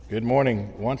Good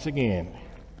morning once again.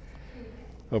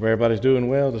 Hope everybody's doing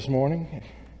well this morning.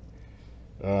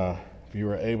 If you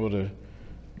were able to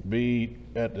be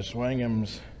at the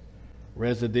Swangham's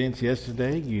residence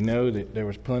yesterday, you know that there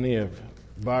was plenty of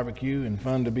barbecue and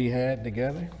fun to be had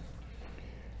together,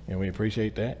 and we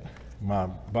appreciate that. My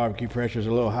barbecue pressure's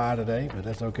a little high today, but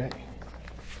that's okay.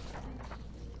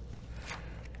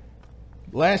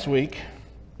 Last week,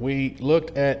 we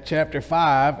looked at chapter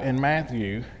 5 in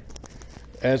Matthew,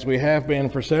 as we have been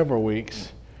for several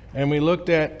weeks, and we looked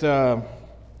at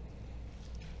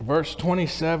verse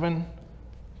 27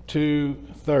 to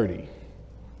 30.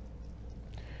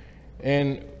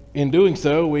 And in doing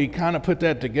so, we kind of put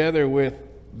that together with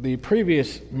the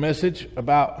previous message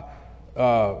about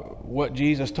what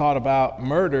Jesus taught about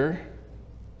murder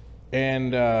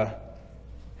and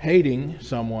hating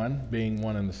someone being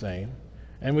one and the same.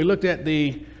 And we looked at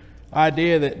the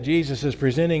idea that Jesus is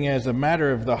presenting as a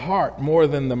matter of the heart more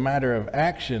than the matter of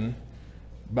action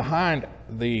behind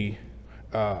the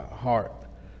heart.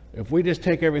 If we just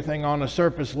take everything on a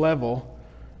surface level,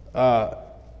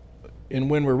 and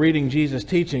when we're reading Jesus'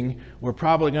 teaching, we're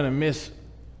probably going to miss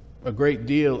a great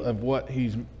deal of what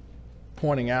he's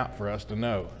pointing out for us to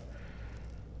know.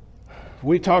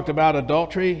 We talked about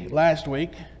adultery last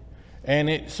week, and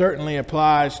it certainly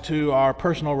applies to our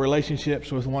personal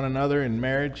relationships with one another in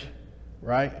marriage,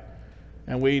 right?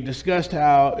 And we discussed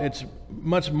how it's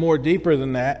much more deeper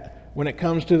than that when it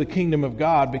comes to the kingdom of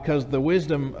God, because the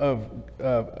wisdom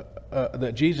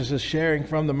that Jesus is sharing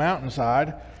from the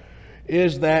mountainside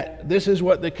is that this is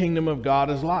what the kingdom of God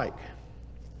is like.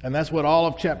 And that's what all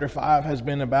of chapter 5 has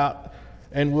been about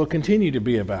and will continue to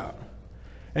be about.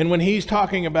 And when he's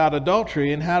talking about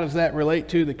adultery and how does that relate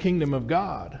to the kingdom of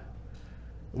God,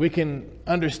 we can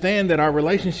understand that our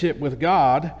relationship with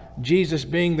God, Jesus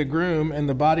being the groom and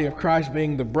the body of Christ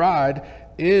being the bride,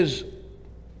 is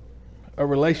a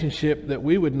relationship that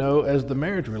we would know as the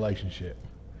marriage relationship.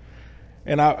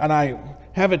 And I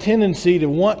have a tendency to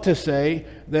want to say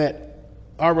that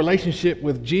our relationship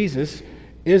with Jesus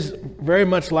is very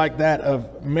much like that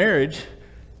of marriage.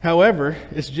 However,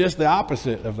 it's just the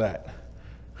opposite of that.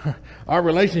 Our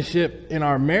relationship in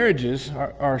our marriages,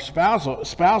 our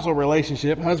spousal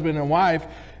relationship, husband and wife,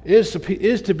 is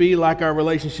to be like our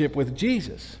relationship with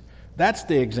Jesus. That's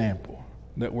the example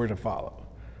that we're to follow.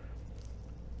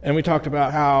 And we talked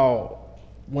about how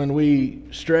when we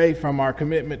stray from our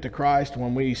commitment to Christ,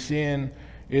 when we sin,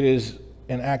 it is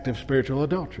an act of spiritual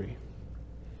adultery.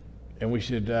 And we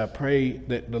should pray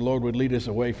that the Lord would lead us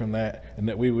away from that, and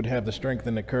that we would have the strength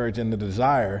and the courage and the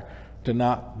desire to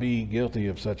not be guilty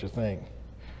of such a thing.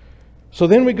 So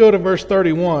then we go to verse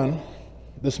 31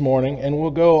 this morning, and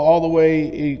we'll go all the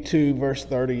way to verse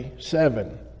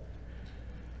 37.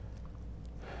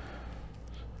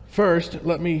 First,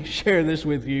 let me share this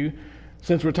with you,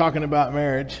 since we're talking about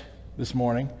marriage this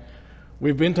morning.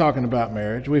 We've been talking about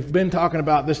marriage. We've been talking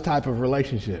about this type of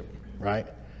relationship, right?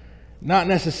 Not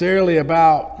necessarily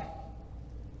about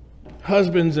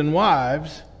husbands and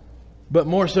wives, but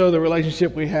more so the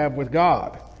relationship we have with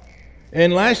God.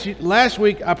 And last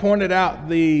week I pointed out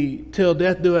the till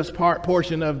death do us part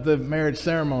portion of the marriage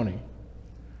ceremony,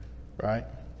 right?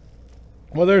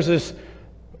 Well, there's this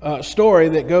story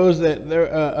that goes that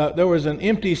there was an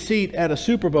empty seat at a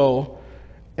Super Bowl,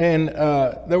 and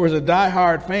there was a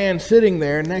diehard fan sitting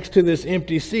there next to this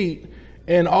empty seat,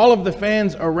 and all of the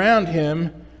fans around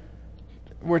him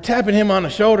were tapping him on the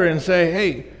shoulder and say,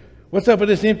 "Hey, what's up with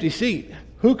this empty seat?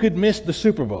 Who could miss the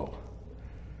Super Bowl?"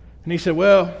 And he said,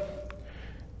 "Well,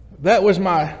 that was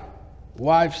my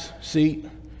wife's seat,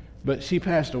 but she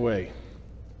passed away."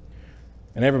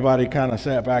 And everybody kind of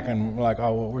sat back and were like,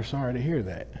 "Oh, well, we're sorry to hear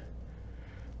that."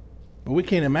 But we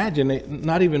can't imagine that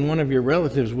not even one of your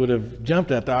relatives would have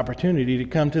jumped at the opportunity to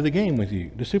come to the game with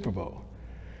you, the Super Bowl.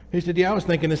 He said, "Yeah, I was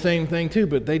thinking the same thing too,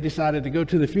 but they decided to go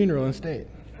to the funeral instead."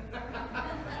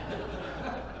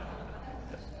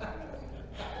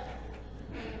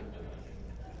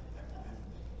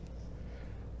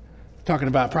 Talking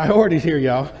about priorities here,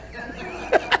 y'all.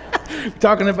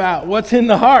 Talking about what's in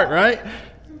the heart, right?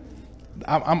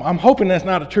 I'm hoping that's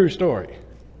not a true story.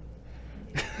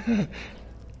 Now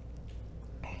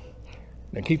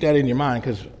keep that in your mind,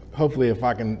 because hopefully, if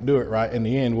I can do it right, in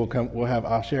the end,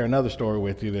 I'll share another story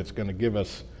with you that's going to give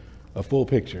us a full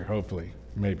picture. Hopefully,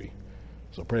 maybe.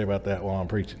 So pray about that while I'm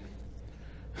preaching.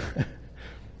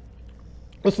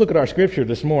 Let's look at our scripture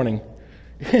this morning.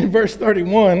 In verse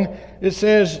 31, it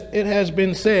says, "It has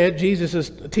been said," Jesus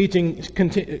is teaching,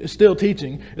 still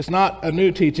teaching. It's not a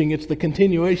new teaching, it's the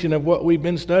continuation of what we've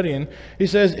been studying. He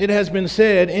says, "It has been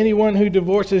said, anyone who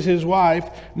divorces his wife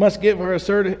must give her a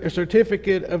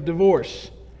certificate of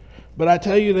divorce. But I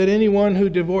tell you that anyone who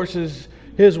divorces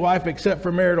his wife except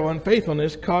for marital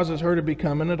unfaithfulness causes her to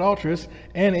become an adulteress,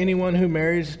 and anyone who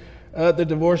marries the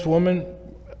divorced woman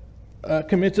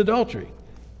commits adultery.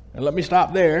 And let me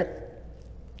stop there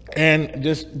and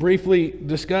just briefly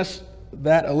discuss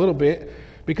that a little bit,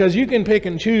 because you can pick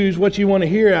and choose what you want to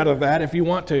hear out of that if you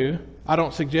want to. I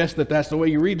don't suggest that that's the way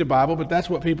you read the Bible, but that's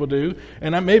what people do.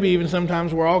 And maybe even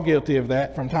sometimes we're all guilty of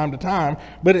that from time to time.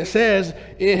 But it says,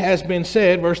 it has been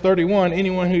said, verse 31,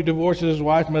 anyone who divorces his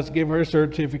wife must give her a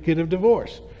certificate of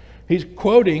divorce. He's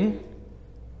quoting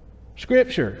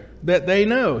Scripture that they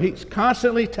know. He's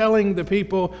constantly telling the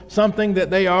people something that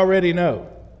they already know.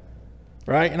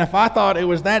 Right? And if I thought it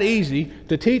was that easy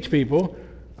to teach people,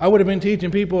 I would have been teaching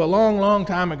people a long, long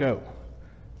time ago.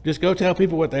 Just go tell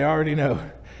people what they already know.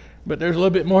 But there's a little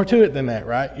bit more to it than that,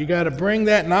 right? You got to bring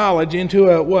that knowledge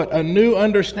into a new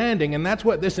understanding. And that's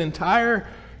what this entire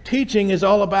teaching is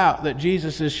all about that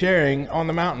Jesus is sharing on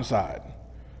the mountainside.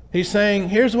 He's saying,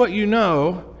 here's what you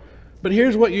know, but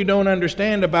here's what you don't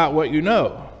understand about what you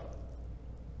know.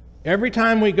 Every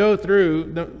time we go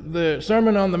through the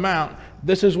Sermon on the Mount,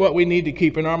 this is what we need to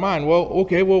keep in our mind. Well,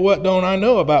 what don't I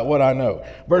know about what I know?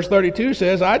 Verse 32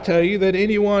 says, I tell you that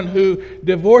anyone who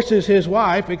divorces his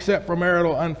wife, except for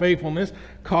marital unfaithfulness,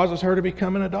 causes her to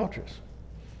become an adulteress.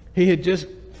 He had just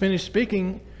finished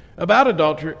speaking about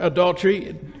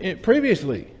adultery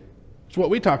previously. It's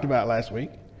what we talked about last week.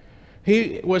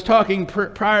 He was talking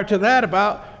prior to that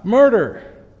about murder.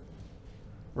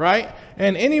 Right?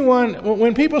 And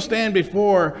when people stand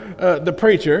before the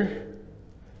preacher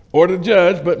or the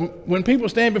judge, but when people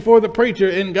stand before the preacher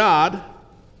in God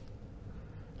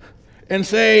and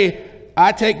say,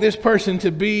 I take this person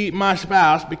to be my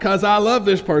spouse because I love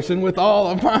this person with all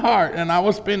of my heart and I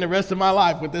will spend the rest of my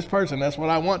life with this person. That's what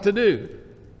I want to do.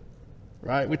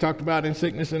 Right? We talked about in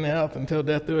sickness and health until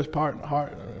death do us part,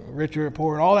 rich or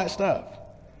poor, and all that stuff.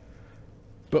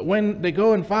 But when they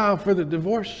go and file for the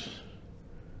divorce,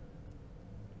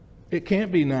 it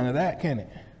can't be none of that, can it?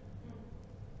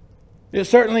 It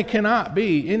certainly cannot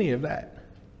be any of that.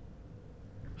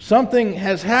 Something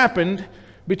has happened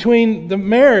between the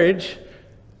marriage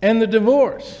and the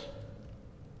divorce.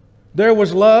 There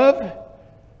was love,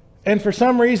 and for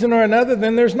some reason or another,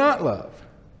 then there's not love.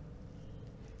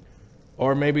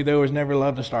 Or maybe there was never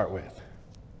love to start with.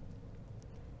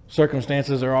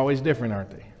 Circumstances are always different, aren't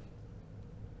they?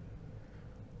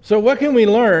 So what can we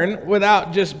learn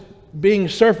without just being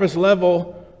surface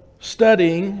level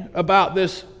studying about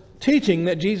this teaching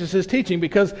that Jesus is teaching?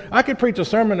 Because I could preach a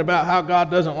sermon about how God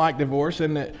doesn't like divorce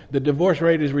and that the divorce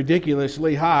rate is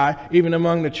ridiculously high, even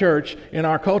among the church in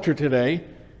our culture today,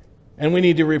 and we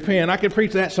need to repent. I could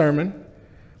preach that sermon,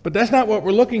 but that's not what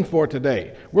we're looking for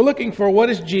today. We're looking for what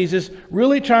is Jesus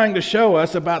really trying to show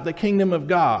us about the kingdom of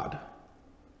God.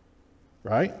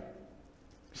 Right?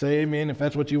 Say amen if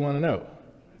that's what you want to know.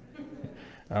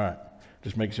 All right.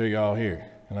 Just make sure you're all here.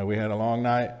 I know we had a long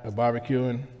night of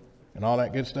barbecuing and all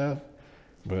that good stuff,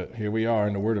 but here we are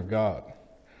in the Word of God.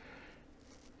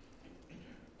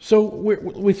 So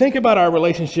we think about our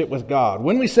relationship with God.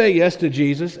 When we say yes to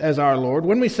Jesus as our Lord,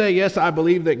 when we say, yes, I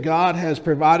believe that God has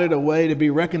provided a way to be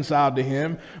reconciled to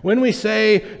Him, when we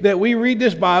say that we read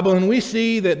this Bible and we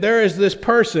see that there is this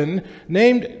person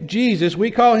named Jesus,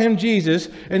 we call Him Jesus,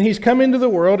 and He's come into the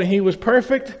world and He was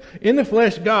perfect in the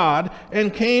flesh God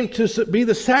and came to be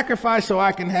the sacrifice so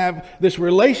I can have this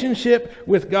relationship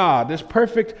with God, this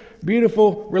perfect,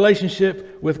 beautiful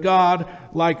relationship with God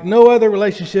like no other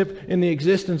relationship in the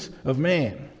existence of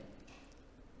man.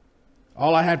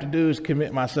 All I have to do is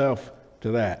commit myself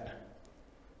to that.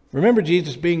 Remember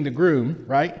Jesus being the groom,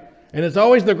 right? And it's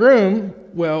always the groom.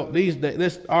 Well,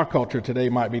 our culture today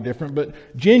might be different, but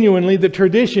genuinely the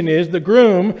tradition is the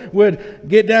groom would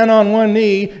get down on one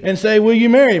knee and say, will you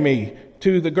marry me,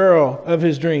 to the girl of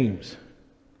his dreams?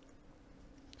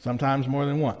 Sometimes more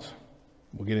than once.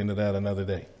 We'll get into that another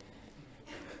day.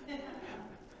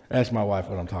 Ask my wife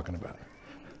what I'm talking about.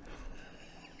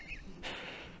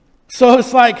 So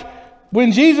it's like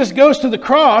when Jesus goes to the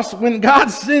cross, when God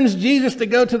sends Jesus to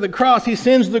go to the cross, He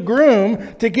sends the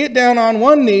groom to get down on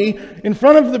one knee in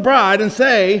front of the bride and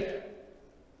say,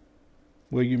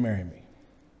 will you marry me?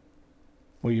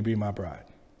 Will you be my bride?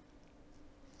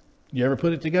 You ever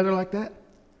put it together like that?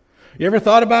 You ever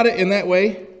thought about it in that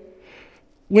way?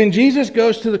 When Jesus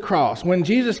goes to the cross, when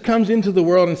Jesus comes into the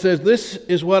world and says, this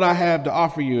is what I have to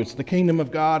offer you, it's the kingdom of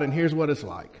God, and here's what it's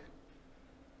like.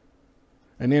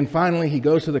 And then finally he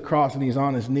goes to the cross and he's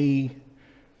on his knee.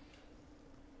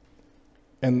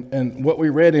 And what we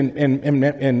read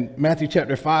in Matthew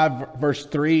chapter 5, verse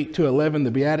 3 to 11,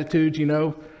 the Beatitudes,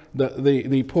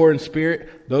 the poor in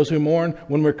spirit, those who mourn,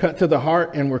 when we're cut to the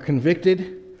heart and we're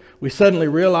convicted, we suddenly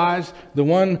realize the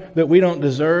one that we don't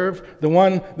deserve, the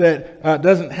one that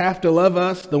doesn't have to love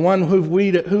us, the one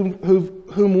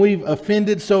whom we've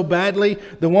offended so badly,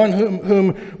 the one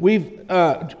whom we've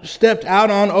stepped out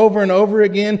on over and over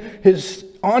again,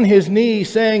 on his knees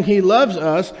saying he loves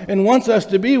us and wants us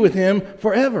to be with him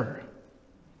forever.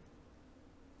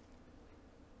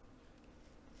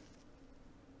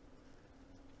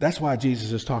 That's why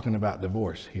Jesus is talking about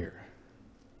divorce here.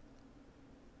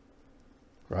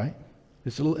 Right?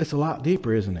 It's a lot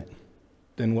deeper, isn't it,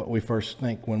 than what we first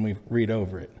think when we read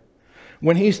over it.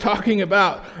 When he's talking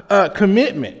about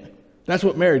commitment, that's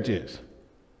what marriage is.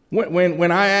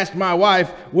 When I asked my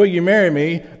wife, "Will you marry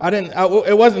me?"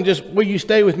 It wasn't just, "Will you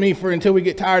stay with me until we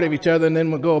get tired of each other and then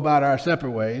we'll go about our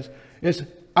separate ways." It's,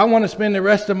 I want to spend the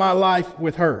rest of my life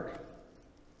with her.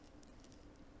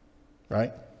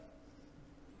 Right?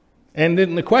 And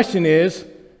then the question is,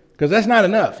 because that's not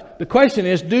enough. The question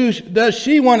is, does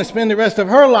she want to spend the rest of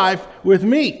her life with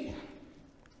me?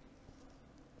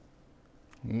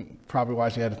 Probably why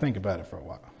she had to think about it for a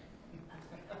while.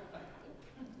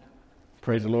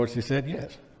 Praise the Lord, she said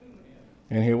yes.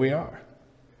 And here we are.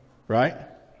 Right?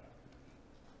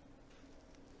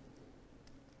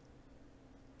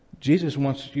 Jesus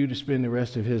wants you to spend the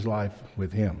rest of his life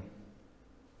with him.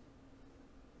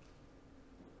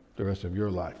 The rest of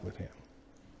your life with him.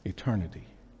 Eternity.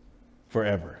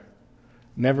 Forever.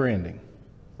 Never ending.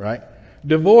 Right?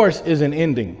 Divorce is an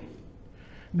ending.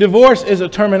 Divorce is a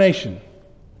termination.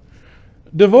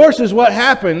 Divorce is what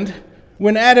happened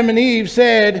when Adam and Eve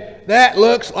said, "That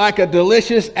looks like a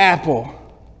delicious apple."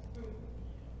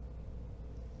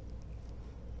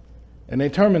 And they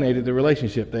terminated the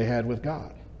relationship they had with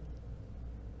God.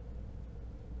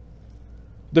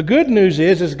 The good news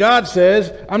is God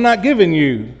says, "I'm not giving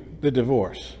you the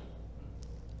divorce."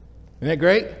 Isn't that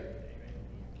great?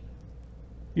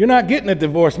 You're not getting a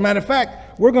divorce. Matter of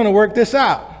fact, we're going to work this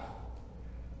out.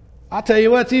 I'll tell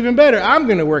you what's even better. I'm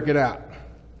going to work it out.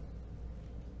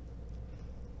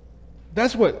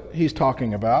 That's what he's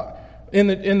talking about. In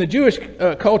the Jewish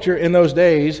culture in those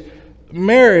days,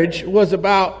 marriage was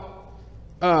about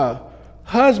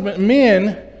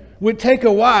men would take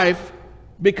a wife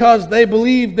because they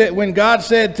believed that when God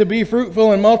said to be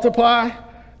fruitful and multiply,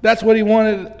 that's what he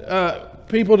wanted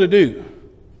people to do.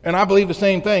 And I believe the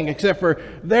same thing, except for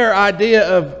their idea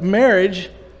of marriage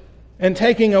and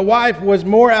taking a wife was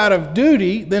more out of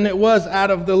duty than it was out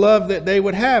of the love that they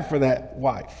would have for that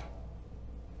wife.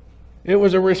 It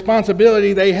was a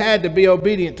responsibility they had to be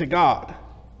obedient to God.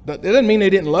 It doesn't mean they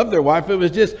didn't love their wife. It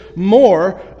was just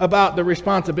more about the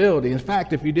responsibility. In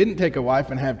fact, if you didn't take a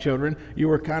wife and have children, you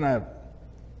were kind of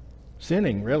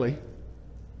sinning, really.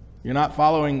 You're not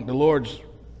following the Lord's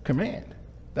command.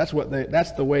 That's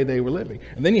the way they were living.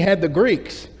 And then you had the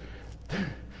Greeks.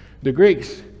 The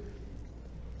Greeks.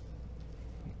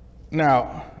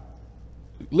 Now,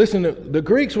 listen, the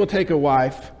Greeks will take a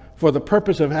wife for the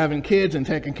purpose of having kids and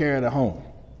taking care of the home.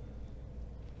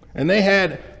 And they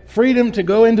had freedom to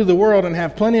go into the world and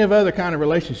have plenty of other kind of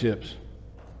relationships.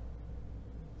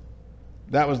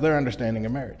 That was their understanding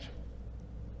of marriage.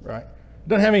 Right? It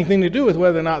doesn't have anything to do with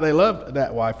whether or not they loved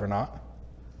that wife or not.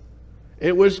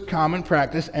 It was common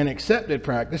practice and accepted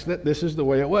practice that this is the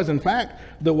way it was. In fact,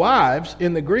 the wives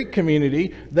in the Greek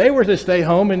community, they were to stay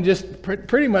home and just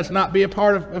pretty much not be a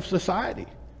part of society.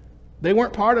 They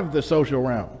weren't part of the social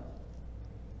realm.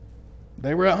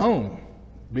 They were at home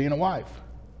being a wife.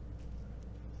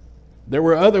 There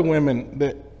were other women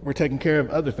that were taking care of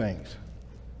other things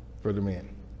for the men.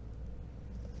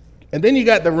 And then you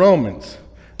got the Romans.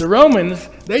 The Romans,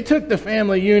 they took the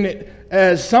family unit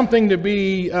as something to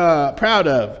be proud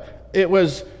of. It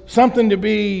was something to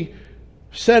be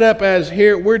set up as,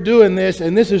 here, we're doing this,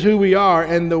 and this is who we are.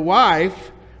 And the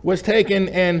wife was taken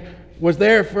and was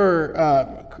there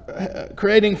for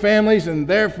creating families and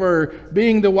there for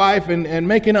being the wife and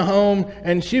making a home.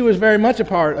 And she was very much a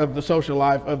part of the social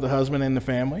life of the husband and the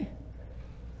family.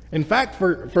 In fact,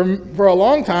 for a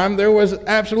long time, there was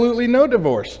absolutely no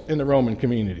divorce in the Roman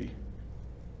community.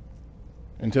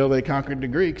 Until they conquered the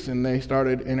Greeks and they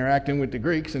started interacting with the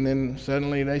Greeks, and then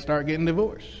suddenly they start getting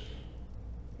divorced.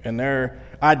 And their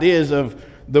ideas of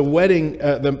the wedding,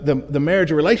 the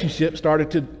marriage relationship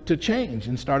started to change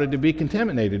and started to be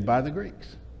contaminated by the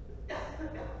Greeks.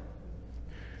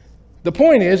 The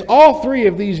point is, all three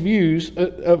of these views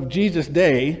of Jesus'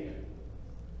 day,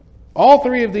 all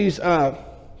three of these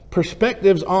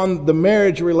perspectives on the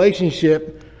marriage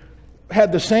relationship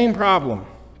had the same problem.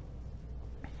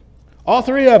 All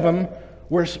three of them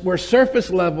were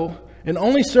surface level and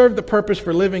only served the purpose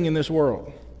for living in this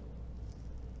world.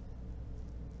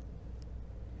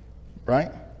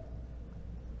 right?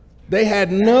 They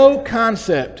had no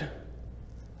concept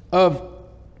of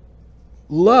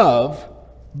love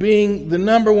being the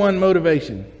number one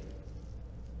motivation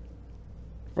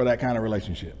for that kind of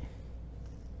relationship.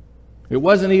 It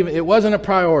wasn't a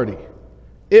priority.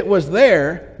 It was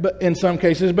there, but in some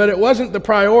cases, but it wasn't the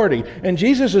priority. And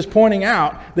Jesus is pointing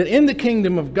out that in the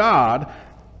kingdom of God,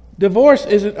 divorce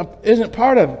isn't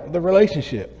part of the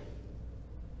relationship.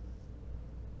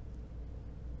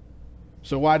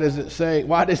 So why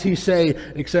does he say,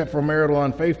 except for marital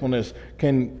unfaithfulness,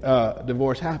 can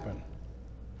divorce happen?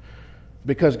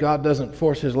 Because God doesn't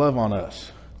force his love on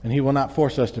us, and he will not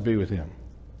force us to be with him.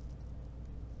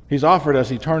 He's offered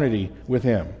us eternity with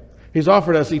him. He's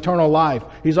offered us eternal life.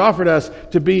 He's offered us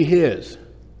to be his,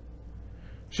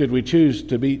 should we choose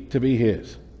to be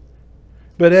his.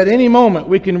 But at any moment,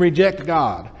 we can reject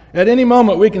God. At any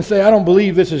moment, we can say, I don't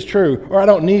believe this is true, or I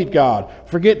don't need God.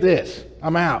 Forget this.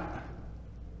 I'm out.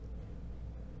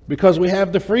 Because we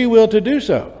have the free will to do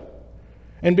so.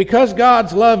 And because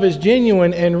God's love is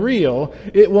genuine and real,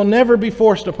 it will never be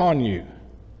forced upon you.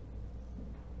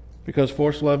 Because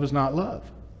forced love is not love.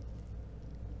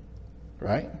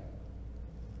 Right?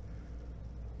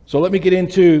 So let me get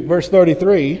into verse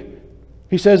 33.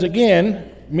 He says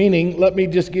again, meaning, let me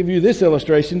just give you this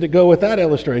illustration to go with that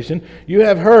illustration. You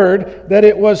have heard that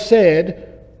it was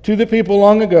said to the people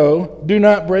long ago, do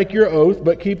not break your oath,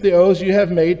 but keep the oaths you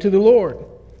have made to the Lord.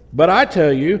 But I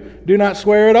tell you, do not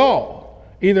swear at all,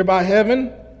 either by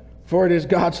heaven, for it is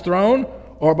God's throne,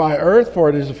 or by earth, for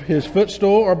it is his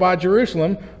footstool, or by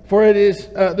Jerusalem, for it is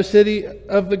the city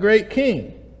of the great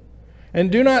king. And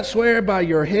do not swear by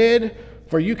your head,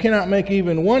 for you cannot make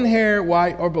even one hair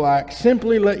white or black.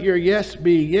 Simply let your yes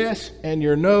be yes, and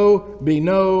your no be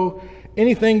no.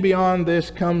 Anything beyond this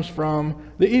comes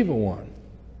from the evil one.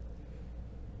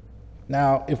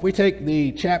 Now, if we take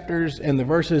the chapters and the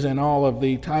verses and all of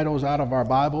the titles out of our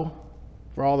Bible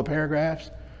for all the paragraphs,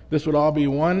 this would all be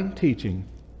one teaching.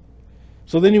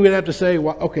 So then you would have to say,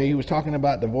 well, okay, he was talking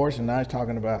about divorce and now he's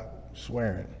talking about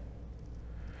swearing.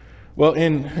 Well,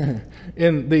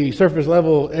 in the surface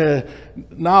level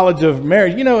knowledge of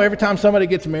marriage, you know, every time somebody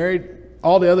gets married,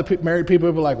 all the other married people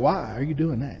will be like, why are you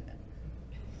doing that?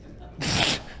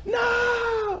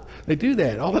 No! They do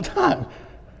that all the time.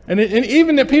 And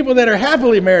even the people that are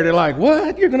happily married are like,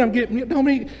 what? You're going to get,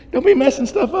 don't be messing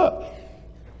stuff up.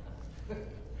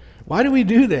 Why do we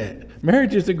do that?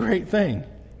 Marriage is a great thing.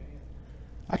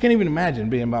 I can't even imagine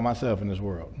being by myself in this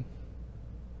world.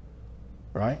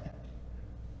 Right?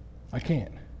 I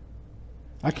can't.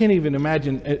 I can't even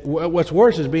imagine. What's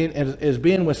worse is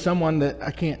being with someone that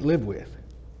I can't live with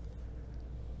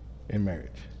in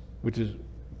marriage, which is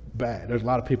bad. There's a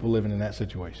lot of people living in that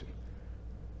situation.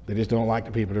 They just don't like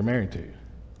the people they're married to.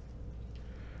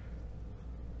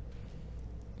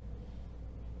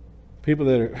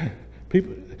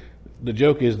 The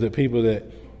joke is that people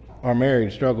that are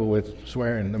married struggle with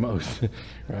swearing the most,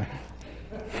 right?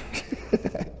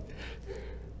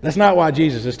 That's not why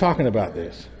Jesus is talking about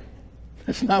this.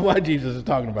 That's not why Jesus is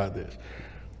talking about this.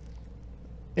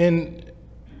 In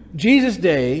Jesus'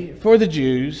 day, for the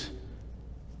Jews,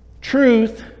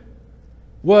 truth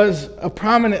was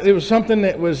it was something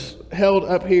that was held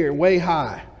up here, way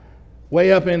high,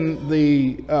 way up in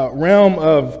the realm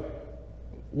of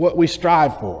what we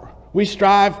strive for. We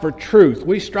strive for truth.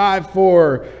 We strive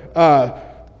for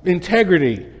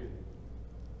integrity,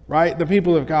 right? The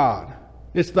people of God.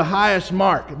 It's the highest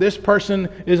mark. This person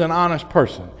is an honest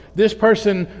person. This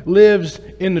person lives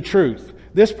in the truth.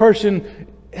 This person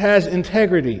has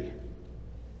integrity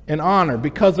and honor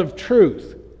because of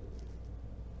truth.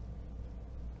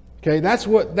 Okay, that's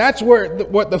what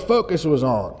the focus was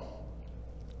on.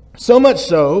 So much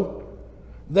so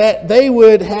that they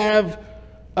would have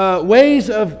ways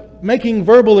of making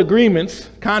verbal agreements,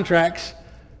 contracts,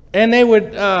 and they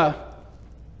would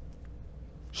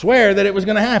swear that it was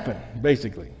going to happen,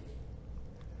 basically.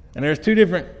 And there's two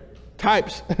different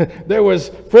types. There was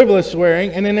frivolous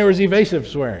swearing, and then there was evasive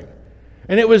swearing.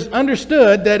 And it was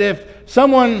understood that if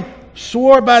someone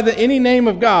swore by any name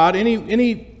of God,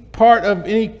 any part of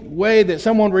any way that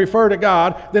someone would refer to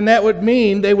God, then that would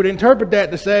mean they would interpret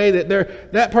that to say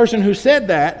that that person who said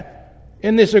that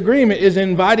in this agreement is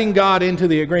inviting God into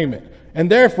the agreement. And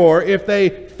therefore, if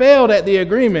they failed at the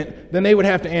agreement, then they would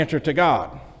have to answer to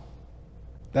God.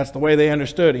 That's the way they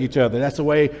understood each other. That's the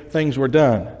way things were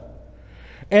done.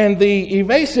 And the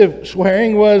evasive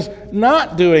swearing was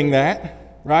not doing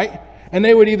that, right? And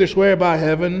they would either swear by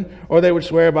heaven, or they would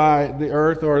swear by the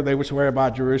earth, or they would swear by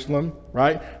Jerusalem,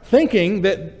 right? Thinking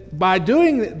that by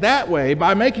doing it that way,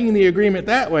 by making the agreement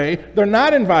that way, they're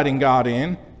not inviting God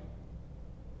in,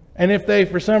 And if they,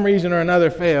 for some reason or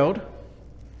another, failed,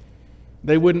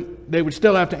 they would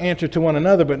still have to answer to one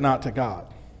another, but not to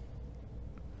God.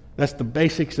 That's the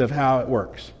basics of how it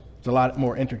works. It's a lot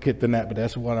more intricate than that, but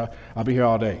that's what I'll be here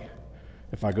all day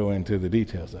if I go into the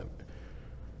details of it.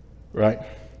 Right?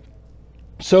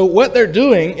 So what they're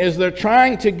doing is they're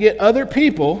trying to get other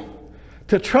people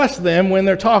to trust them when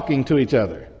they're talking to each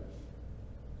other.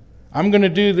 I'm going to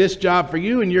do this job for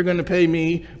you, and you're going to pay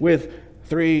me with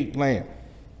 3 lamb.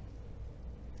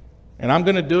 And I'm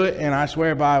going to do it, and I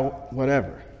swear by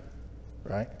whatever.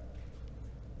 Right?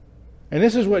 And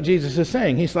this is what Jesus is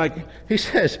saying. He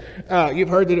says, you've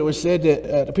heard that it was said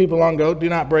that the people long ago, do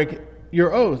not break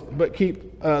your oath, but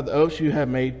keep the oaths you have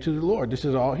made to the Lord. This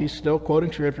is all. He's still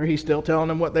quoting Scripture. He's still telling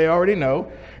them what they already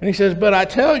know. And he says, but I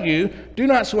tell you, do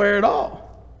not swear at all.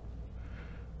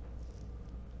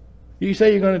 You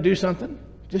say you're going to do something,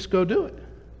 just go do it.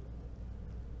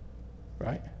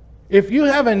 Right? If you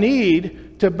have a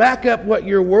need to back up what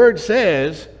your word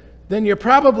says, then you're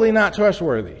probably not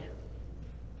trustworthy.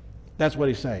 That's what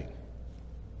he's saying.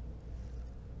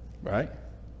 Right?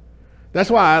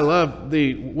 That's why I love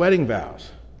the wedding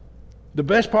vows. The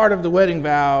best part of the wedding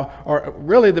vow, or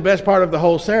really the best part of the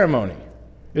whole ceremony,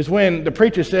 is when the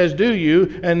preacher says, do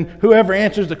you, and whoever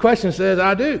answers the question says,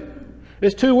 I do.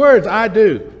 It's 2 words, I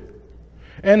do.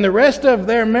 And the rest of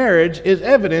their marriage is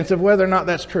evidence of whether or not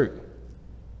that's true.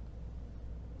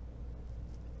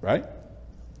 Right?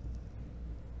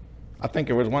 I think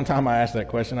there was one time I asked that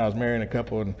question. I was marrying a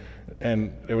couple,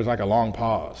 and there was like a long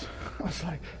pause. I was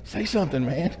like, say something,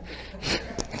 man.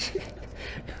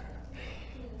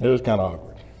 It was kind of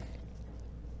awkward.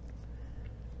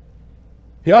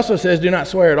 He also says, do not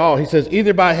swear at all. He says,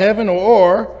 either by heaven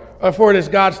or for it is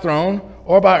God's throne,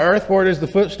 or by earth, for it is the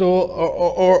footstool,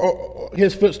 or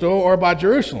his footstool, or by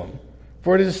Jerusalem,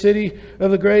 for it is the city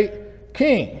of the great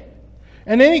king.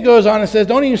 And then he goes on and says,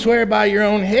 don't even swear by your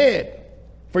own head,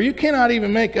 for you cannot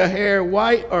even make a hair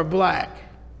white or black.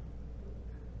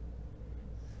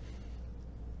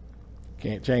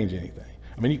 Can't change anything.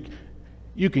 I mean,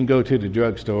 you can go to the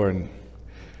drugstore and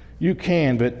you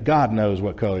can, but God knows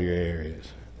what color your hair is.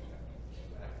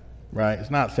 Right?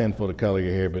 It's not sinful to color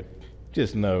your hair, but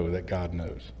just know that God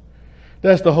knows.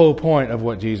 That's the whole point of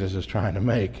what Jesus is trying to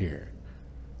make here.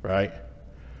 Right?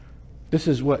 This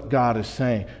is what God is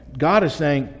saying.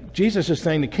 Jesus is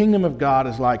saying the kingdom of God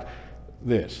is like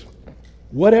this.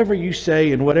 Whatever you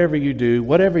say and whatever you do,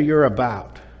 whatever you're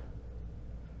about,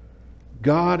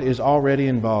 God is already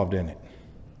involved in it.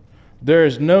 There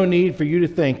is no need for you to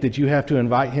think that you have to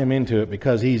invite him into it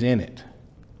because he's in it.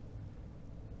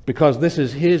 Because this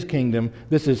is his kingdom,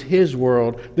 this is his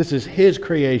world, this is his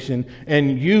creation,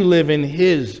 and you live in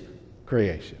his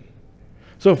creation.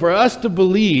 So for us to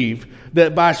believe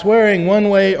that by swearing one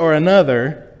way or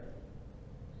another,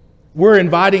 we're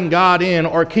inviting God in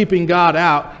or keeping God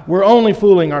out, we're only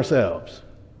fooling ourselves.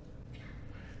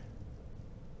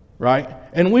 Right?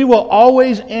 And we will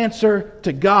always answer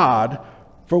to God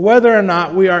for whether or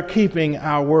not we are keeping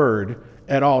our word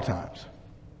at all times.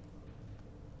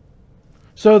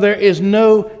 So there is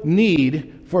no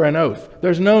need for an oath.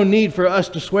 There's no need for us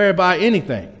to swear by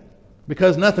anything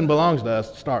because nothing belongs to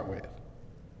us to start with.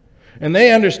 And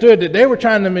they understood that they were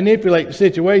trying to manipulate the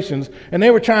situations and they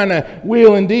were trying to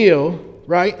wheel and deal,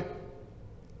 right?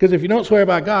 Because if you don't swear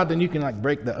by God, then you can like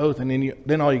break the oath and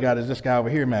then all you got is this guy over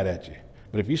here mad at you.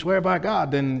 But if you swear by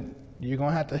God, then you're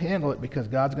going to have to handle it because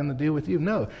God's going to deal with you.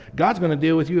 No, God's going to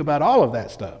deal with you about all of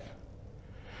that stuff.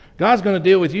 God's going to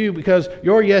deal with you because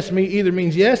your yes me either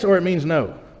means yes or it means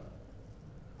no.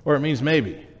 Or it means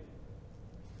maybe.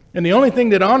 And the only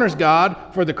thing that honors God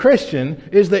for the Christian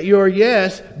is that your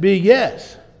yes be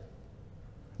yes.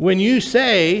 When you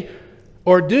say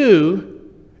or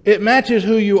do, it matches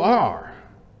who you are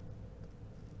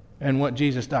and what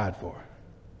Jesus died for.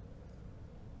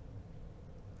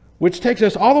 Which takes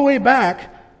us all the way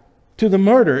back to the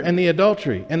murder and the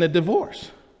adultery and the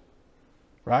divorce.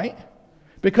 Right?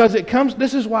 Because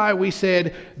this is why we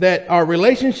said that our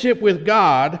relationship with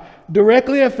God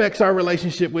directly affects our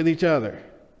relationship with each other.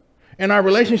 And our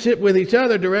relationship with each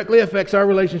other directly affects our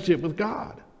relationship with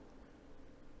God.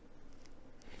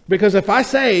 Because if I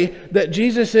say that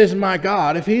Jesus is my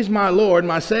God, if he's my Lord,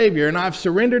 my Savior, and I've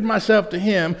surrendered myself to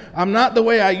him, I'm not the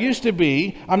way I used to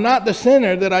be, I'm not the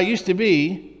sinner that I used to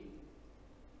be,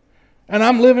 and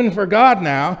I'm living for God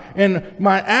now, and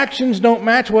my actions don't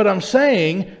match what I'm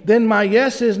saying, then my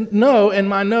yes is no, and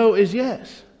my no is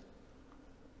yes.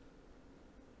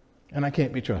 And I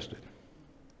can't be trusted.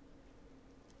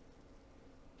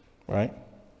 Right?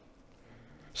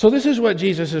 So this is what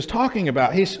Jesus is talking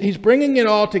about. He's bringing it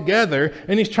all together,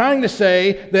 and he's trying to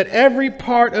say that every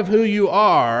part of who you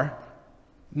are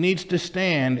needs to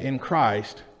stand in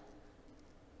Christ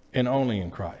and only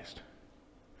in Christ.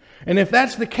 And if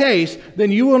that's the case,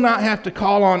 then you will not have to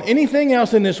call on anything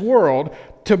else in this world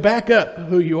to back up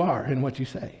who you are and what you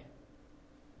say.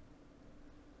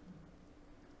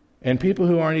 And people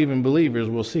who aren't even believers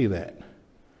will see that.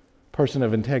 Person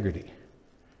of integrity.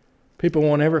 People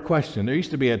won't ever question. There used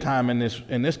to be a time in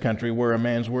this country where a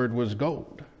man's word was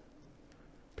gold.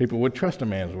 People would trust a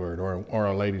man's word or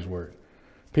a lady's word.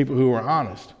 People who were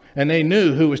honest. And they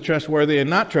knew who was trustworthy and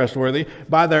not trustworthy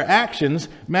by their actions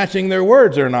matching their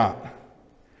words or not.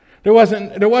 There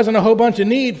wasn't a whole bunch of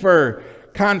need for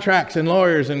contracts and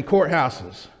lawyers and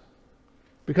courthouses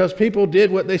because people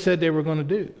did what they said they were going to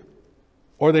do.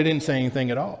 Or they didn't say anything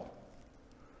at all.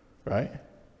 Right?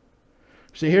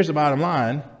 See, here's the bottom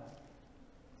line.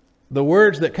 The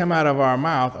words that come out of our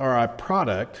mouth are a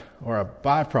product or a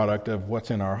byproduct of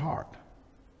what's in our heart.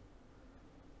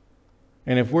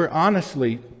 And if we're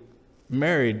honestly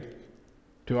married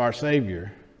to our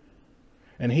Savior,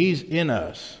 and He's in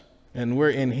us, and we're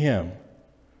in Him,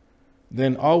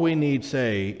 then all we need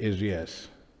say is, yes,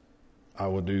 I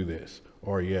will do this.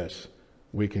 Or yes,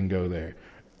 we can go there.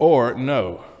 Or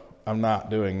no, I'm not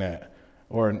doing that.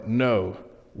 Or no,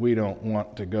 we don't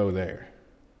want to go there.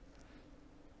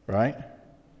 Right?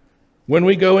 When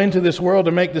we go into this world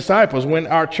to make disciples, when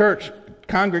our church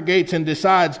congregates and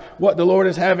decides what the Lord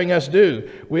is having us do,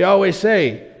 we always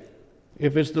say,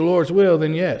 if it's the Lord's will,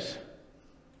 then yes.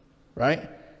 Right?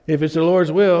 If it's the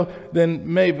Lord's will,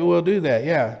 then maybe we'll do that.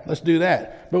 Yeah, let's do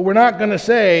that. But we're not going to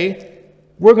say,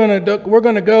 we're going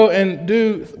to go and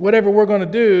do whatever we're going to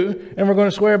do, and we're going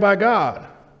to swear by God.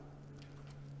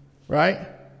 Right?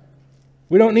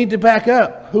 We don't need to back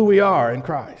up who we are in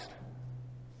Christ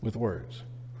with words.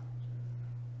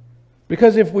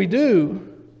 Because if we do,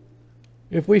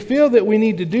 if we feel that we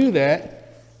need to do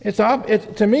that,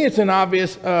 to me it's an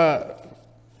obvious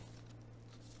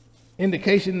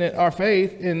indication that our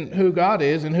faith in who God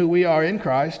is and who we are in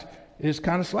Christ is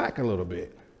kind of slack a little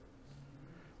bit.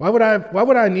 Why would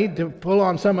I need to pull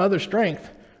on some other strength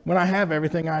when I have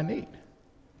everything I need?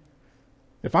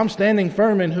 If I'm standing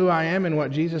firm in who I am and what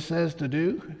Jesus says to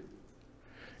do,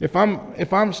 if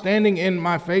I'm standing in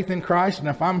my faith in Christ, and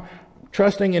if I'm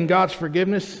trusting in God's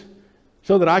forgiveness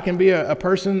so that I can be a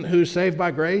person who's saved by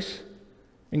grace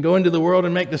and go into the world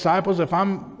and make disciples, if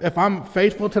I'm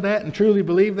faithful to that and truly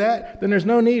believe that, then there's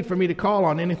no need for me to call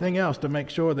on anything else to make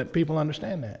sure that people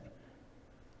understand that.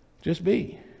 Just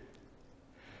be.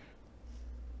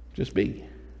 Just be.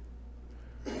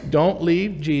 Don't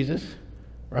leave Jesus,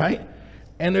 right?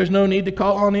 And there's no need to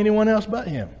call on anyone else but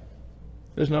Him.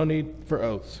 There's no need for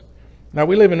oaths. Now,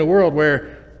 we live in a world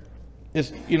where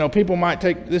people might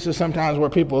take, this is sometimes where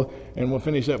people, and we'll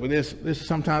finish up with this is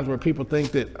sometimes where people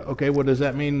think that, okay, well, does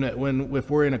that mean that if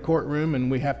we're in a courtroom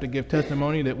and we have to give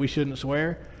testimony that we shouldn't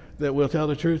swear, that we'll tell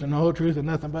the truth and the whole truth and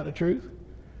nothing but the truth?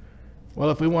 Well,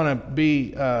 if we want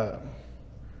to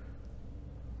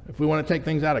take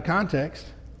things out of context,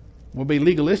 we'll be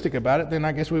legalistic about it, then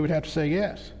I guess we would have to say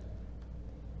yes.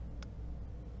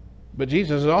 But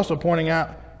Jesus is also pointing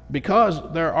out, because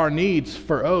there are needs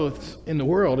for oaths in the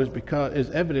world, is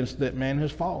evidence that man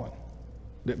has fallen,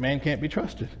 that man can't be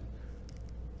trusted.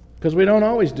 Because we don't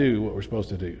always do what we're supposed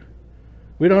to do.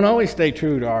 We don't always stay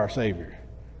true to our Savior.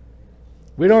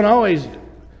 We don't always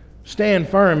stand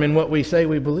firm in what we say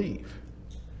we believe.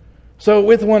 So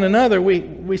with one another,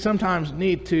 we sometimes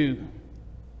need to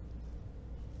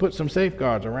put some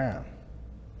safeguards around.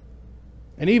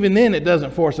 And even then, it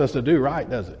doesn't force us to do right,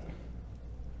 does it?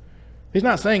 He's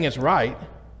not saying it's right.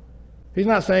 He's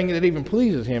not saying that it even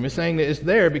pleases Him. He's saying that it's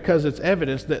there because it's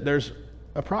evidence that there's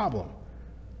a problem.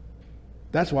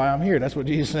 That's why I'm here. That's what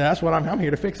Jesus said. That's what I'm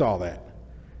here to fix all that.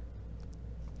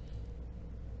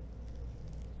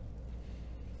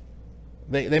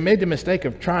 They made the mistake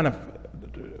of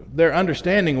their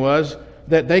understanding was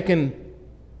that they can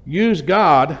use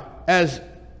God as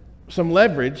some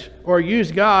leverage or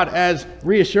use God as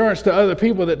reassurance to other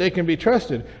people that they can be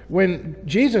trusted. When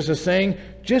Jesus is saying,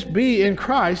 just be in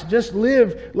Christ, just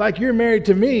live like you're married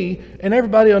to me, and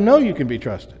everybody will know you can be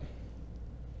trusted.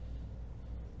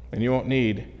 And you won't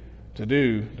need to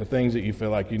do the things that you feel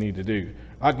like you need to do.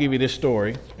 I'll give you this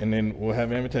story, and then we'll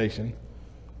have an invitation.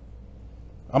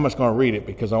 I'm just going to read it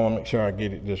because I want to make sure I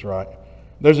get it just right.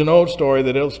 There's an old story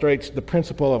that illustrates the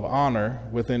principle of honor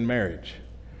within marriage.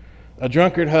 A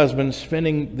drunkard husband,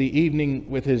 spending the evening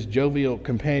with his jovial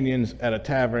companions at a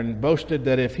tavern, boasted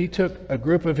that if he took a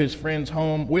group of his friends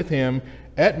home with him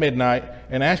at midnight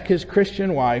and ask his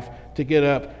Christian wife to get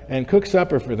up and cook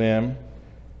supper for them,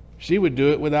 she would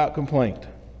do it without complaint.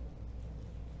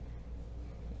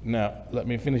 Now, let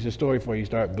me finish the story before you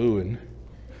start booing.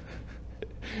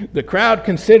 The crowd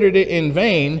considered it in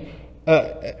vain,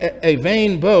 a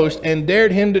vain boast, and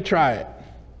dared him to try it.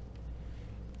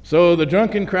 So the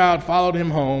drunken crowd followed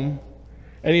him home,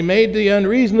 and he made the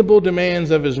unreasonable demands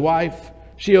of his wife.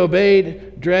 She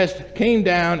obeyed, dressed, came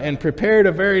down, and prepared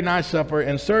a very nice supper,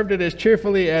 and served it as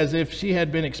cheerfully as if she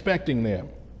had been expecting them.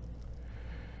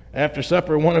 After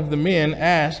supper, one of the men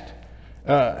had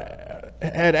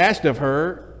asked of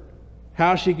her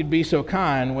how she could be so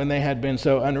kind when they had been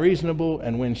so unreasonable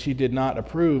and when she did not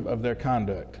approve of their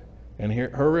conduct. And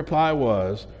her reply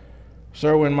was,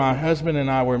 "Sir, when my husband and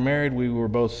I were married, we were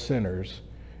both sinners.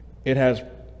 It has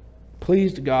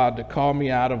pleased God to call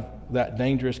me out of that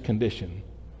dangerous condition.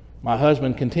 My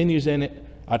husband continues in it.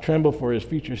 I tremble for his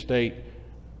future state.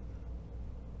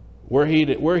 Were he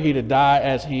to die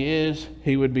as he is,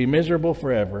 he would be miserable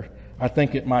forever. I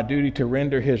think it my duty to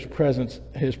render his present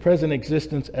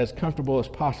existence as comfortable as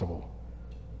possible."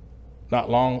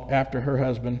 Not long after her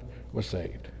husband was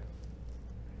saved.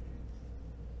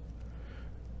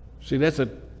 See, that's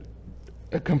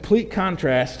a complete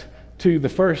contrast to the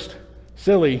first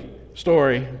silly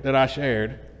story that I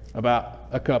shared about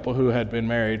a couple who had been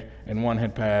married and one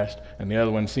had passed and the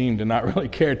other one seemed to not really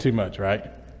care too much, right?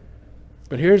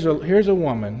 But here's a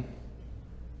woman,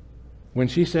 when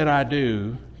she said, "I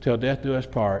do, till death do us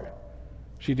part,"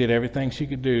 she did everything she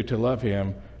could do to love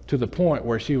him to the point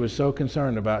where she was so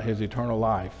concerned about his eternal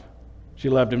life. She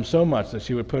loved him so much that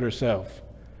she would put herself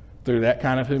through that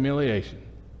kind of humiliation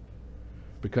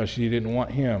because she didn't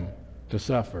want him to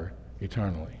suffer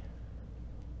eternally.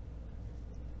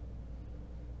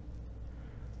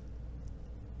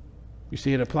 You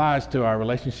see, it applies to our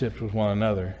relationships with one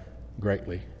another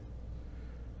greatly.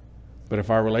 But if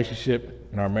our relationship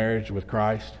and our marriage with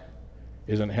Christ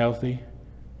isn't healthy,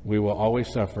 we will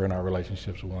always suffer in our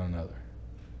relationships with one another.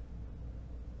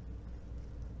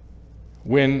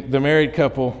 When the married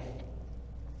couple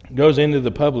goes into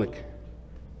the public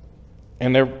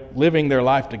and they're living their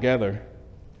life together,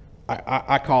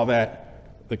 I call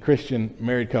that, the Christian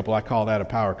married couple, I call that a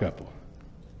power couple.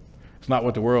 It's not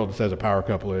what the world says a power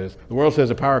couple is. The world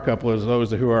says a power couple is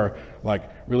those who are like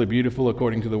really beautiful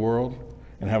according to the world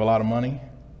and have a lot of money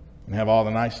and have all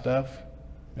the nice stuff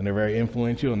and they're very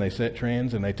influential and they set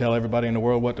trends and they tell everybody in the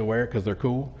world what to wear because they're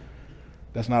cool.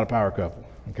 That's not a power couple.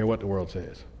 I don't care what the world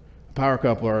says. A power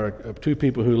couple are two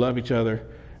people who love each other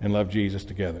and love Jesus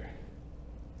together.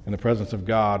 And the presence of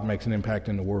God makes an impact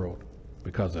in the world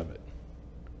because of it.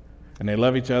 And they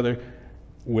love each other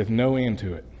with no end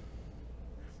to it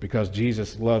because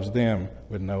Jesus loves them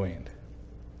with no end.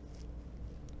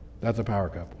 That's a power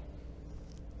couple.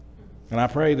 And I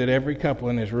pray that every couple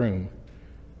in this room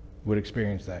would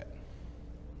experience that.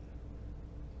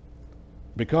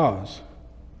 Because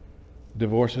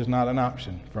divorce is not an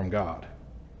option from God.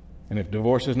 And if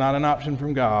divorce is not an option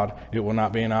from God, it will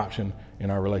not be an option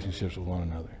in our relationships with one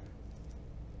another.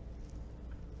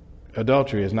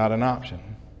 Adultery is not an option.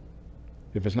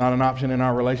 If it's not an option in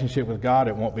our relationship with God,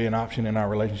 it won't be an option in our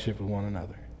relationship with one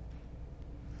another.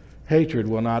 Hatred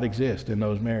will not exist in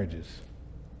those marriages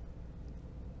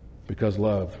because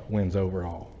love wins over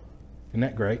all. Isn't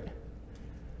that great?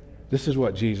 This is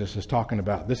what Jesus is talking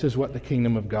about. This is what the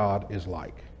kingdom of God is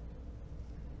like.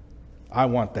 I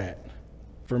want that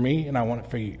for me, and I want it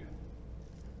for you.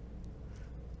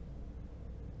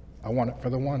 I want it for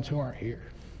the ones who aren't here.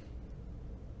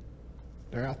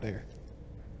 They're out there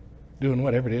doing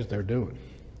whatever it is they're doing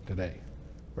today,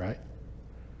 right?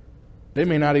 They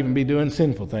may not even be doing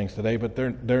sinful things today, but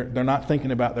they're not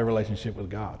thinking about their relationship with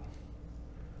God.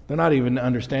 They're not even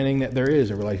understanding that there is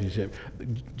a relationship.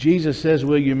 Jesus says,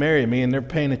 "Will you marry me?" And they're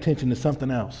paying attention to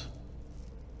something else.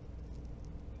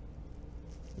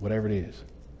 Whatever it is.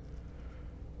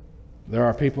 There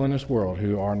are people in this world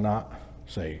who are not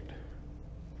saved.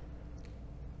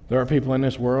 There are people in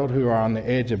this world who are on the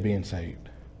edge of being saved.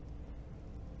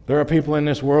 There are people in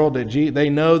this world that they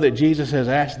know that Jesus has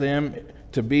asked them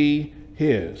to be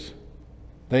His.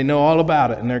 They know all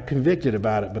about it and they're convicted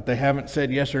about it, but they haven't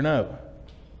said yes or no.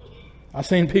 I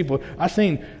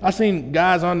seen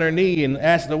guys on their knee and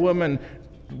ask the woman,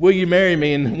 "Will you marry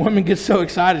me?" And the woman gets so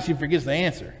excited she forgets the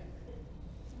answer.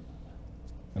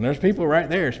 And there's people right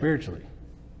there spiritually.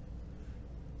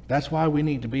 That's why we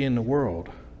need to be in the world,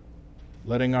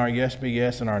 letting our yes be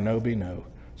yes and our no be no,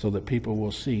 so that people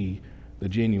will see the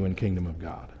genuine kingdom of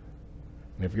God.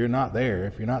 And if you're not there,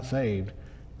 if you're not saved,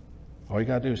 all you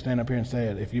got to do is stand up here and say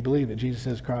it. If you believe that Jesus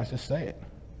is Christ, just say it.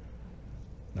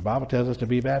 The Bible tells us to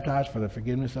be baptized for the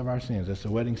forgiveness of our sins. That's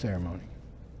the wedding ceremony.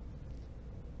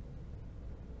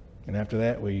 And after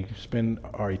that, we spend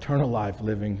our eternal life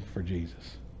living for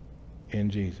Jesus, in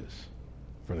Jesus,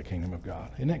 for the kingdom of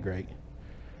God. Isn't that great?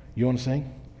 You want to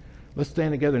sing? Let's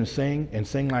stand together and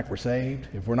sing like we're saved.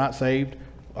 If we're not saved,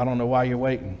 I don't know why you're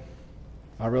waiting.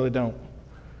 I really don't.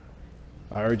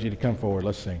 I urge you to come forward.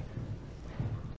 Let's sing.